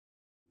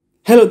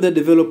Hello there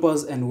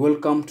developers, and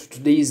welcome to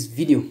today's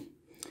video.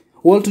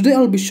 Well, today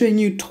I'll be showing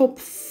you top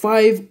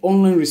 5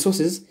 online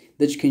resources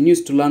that you can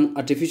use to learn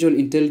artificial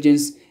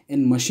intelligence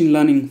and machine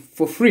learning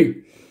for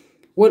free.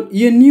 Well,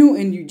 you're new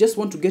and you just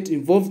want to get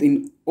involved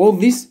in all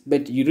this,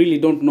 but you really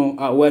don't know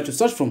where to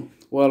start from.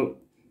 Well,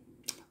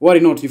 worry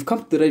not, you've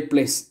come to the right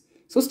place.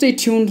 So stay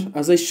tuned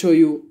as I show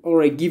you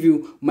or I give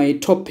you my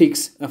top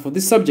picks for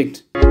this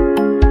subject.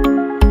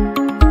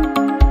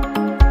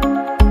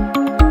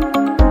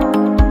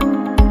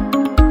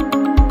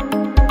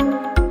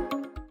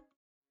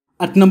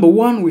 At number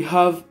 1, we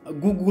have a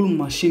Google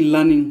Machine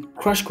Learning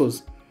Crash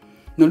Course.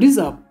 Now, this is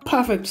a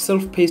perfect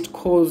self-paced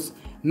course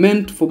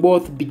meant for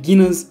both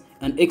beginners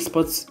and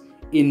experts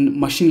in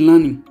machine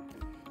learning.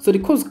 So the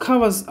course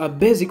covers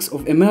basics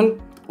of ML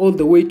all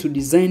the way to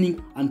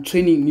designing and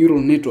training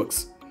neural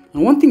networks.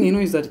 And one thing I know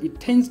is that it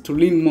tends to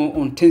lean more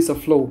on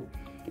TensorFlow.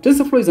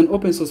 TensorFlow is an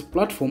open source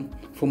platform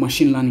for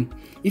machine learning.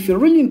 If you're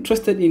really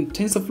interested in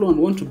TensorFlow and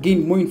want to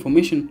gain more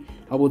information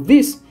about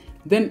this,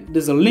 then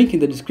there's a link in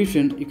the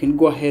description. You can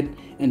go ahead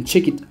and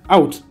check it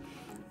out.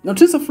 Now,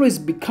 TensorFlow is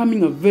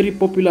becoming a very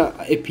popular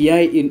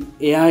API in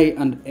AI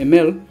and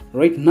ML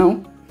right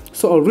now.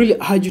 So I'll really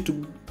urge you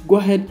to go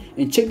ahead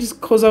and check this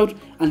course out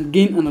and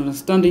gain an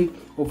understanding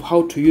of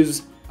how to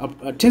use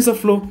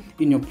TensorFlow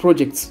in your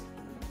projects.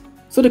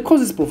 So the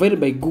course is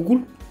provided by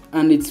Google,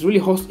 and it's really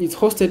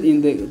hosted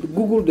in the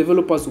Google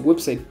developers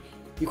website.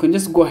 You can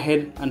just go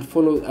ahead and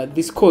follow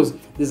this course.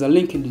 There's a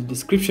link in the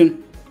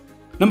description.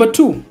 Number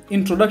 2,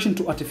 Introduction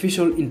to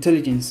Artificial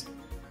Intelligence.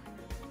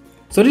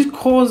 So this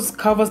course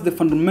covers the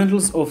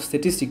fundamentals of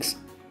statistics.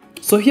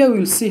 So here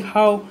we'll see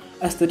how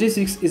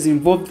statistics is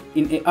involved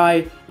in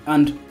AI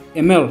and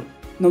ML.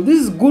 Now,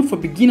 this is good for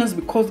beginners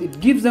because it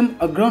gives them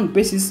a ground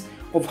basis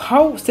of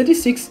how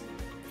statistics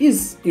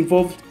is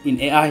involved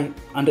in AI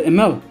and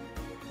ML.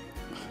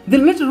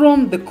 Then later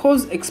on, the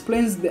course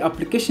explains the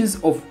applications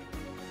of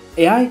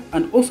AI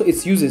and also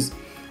its uses,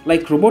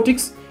 like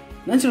robotics,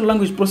 natural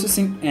language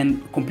processing,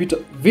 and computer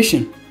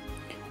vision.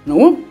 Now,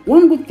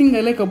 one good thing I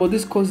like about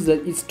this course is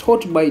that it's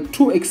taught by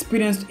 2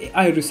 experienced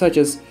AI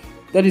researchers,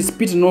 that is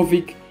Peter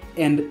Novick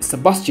and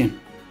Sebastian.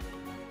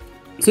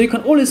 So you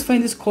can always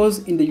find this course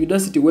in the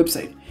Udacity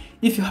website.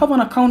 If you have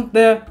an account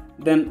there,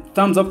 then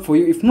thumbs up for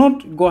you. If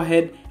not, go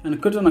ahead and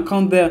create an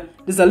account there.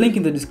 There's a link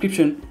in the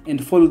description,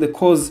 and follow the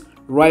course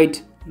right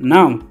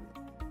now.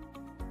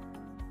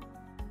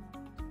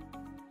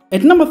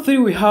 At number 3,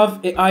 we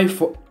have AI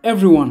for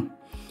everyone.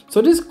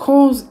 So this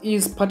course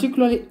is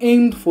particularly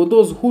aimed for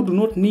those who do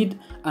not need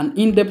an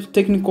in-depth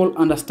technical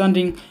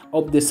understanding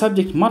of the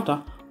subject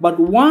matter, but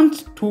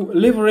want to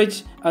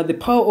leverage the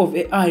power of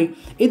AI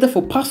either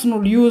for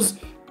personal use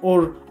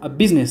or a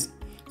business.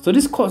 So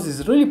this course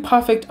is really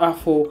perfect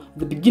for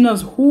the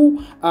beginners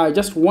who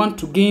just want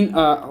to gain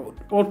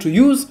or to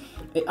use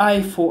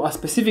AI for a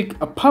specific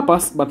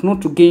purpose, but not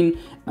to gain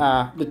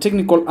the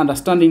technical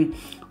understanding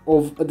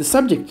of the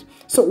subject.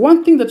 So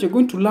one thing that you're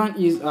going to learn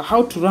is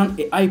how to run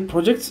AI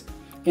projects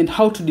and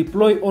how to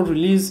deploy or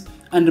release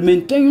and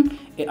maintain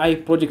AI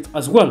projects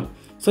as well.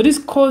 So this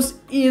course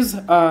is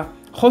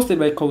hosted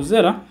by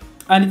Coursera,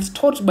 and it's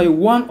taught by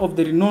one of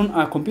the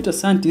renowned computer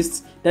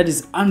scientists, that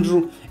is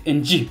Andrew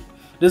Ng.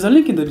 There's a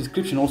link in the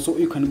description also.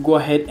 You can go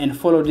ahead and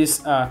follow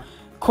this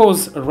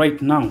course right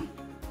now.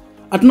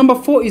 At number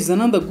 4 is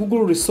another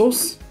Google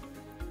resource,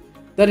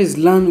 that is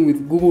Learn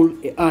with Google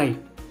AI.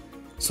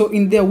 So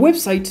in their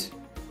website,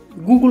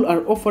 Google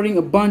are offering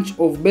a bunch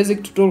of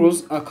basic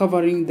tutorials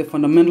covering the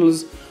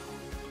fundamentals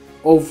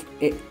of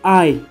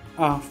AI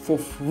for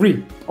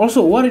free.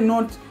 Also, worry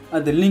not,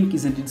 the link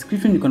is in the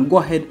description. You can go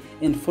ahead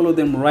and follow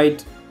them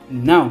right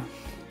now.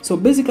 So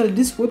basically,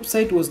 this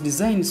website was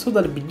designed so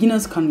that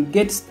beginners can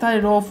get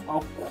started off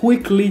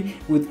quickly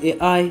with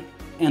AI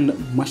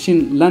and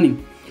machine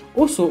learning.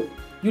 Also,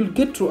 you'll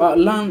get to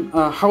learn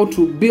how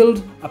to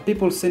build a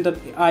people-centered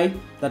AI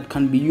that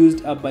can be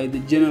used by the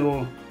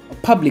general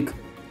public.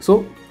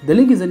 So the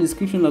link is in the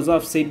description, as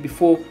I've said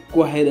before.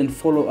 Go ahead and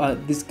follow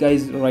these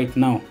guys right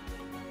now.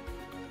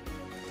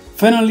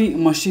 Finally,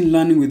 Machine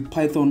Learning with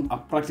Python, a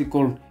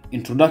practical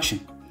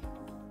introduction.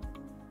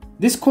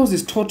 This course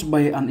is taught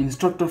by an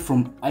instructor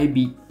from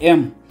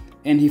IBM,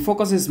 and he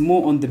focuses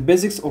more on the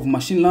basics of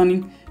machine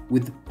learning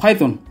with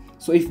Python.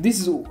 So if this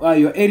is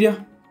your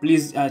area,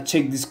 please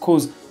check this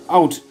course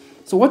out.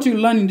 So what you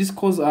learn in this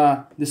course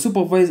are the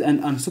supervised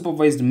and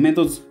unsupervised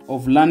methods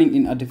of learning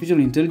in artificial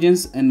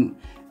intelligence and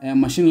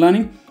machine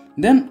learning.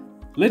 Then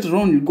later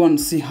on, you'll go and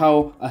see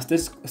how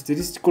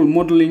statistical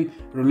modeling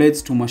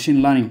relates to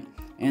machine learning.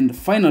 And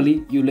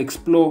finally, you'll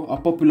explore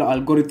popular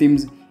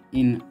algorithms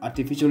in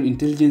artificial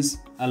intelligence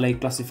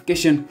like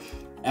classification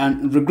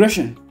and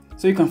regression.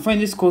 So you can find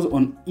this course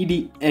on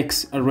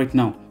edX right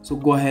now. So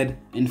go ahead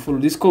and follow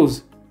this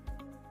course.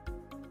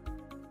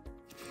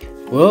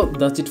 Well,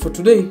 that's it for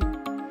today.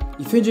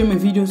 If you enjoy my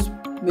videos,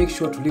 make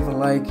sure to leave a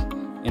like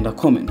and a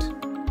comment.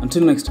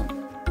 Until next time.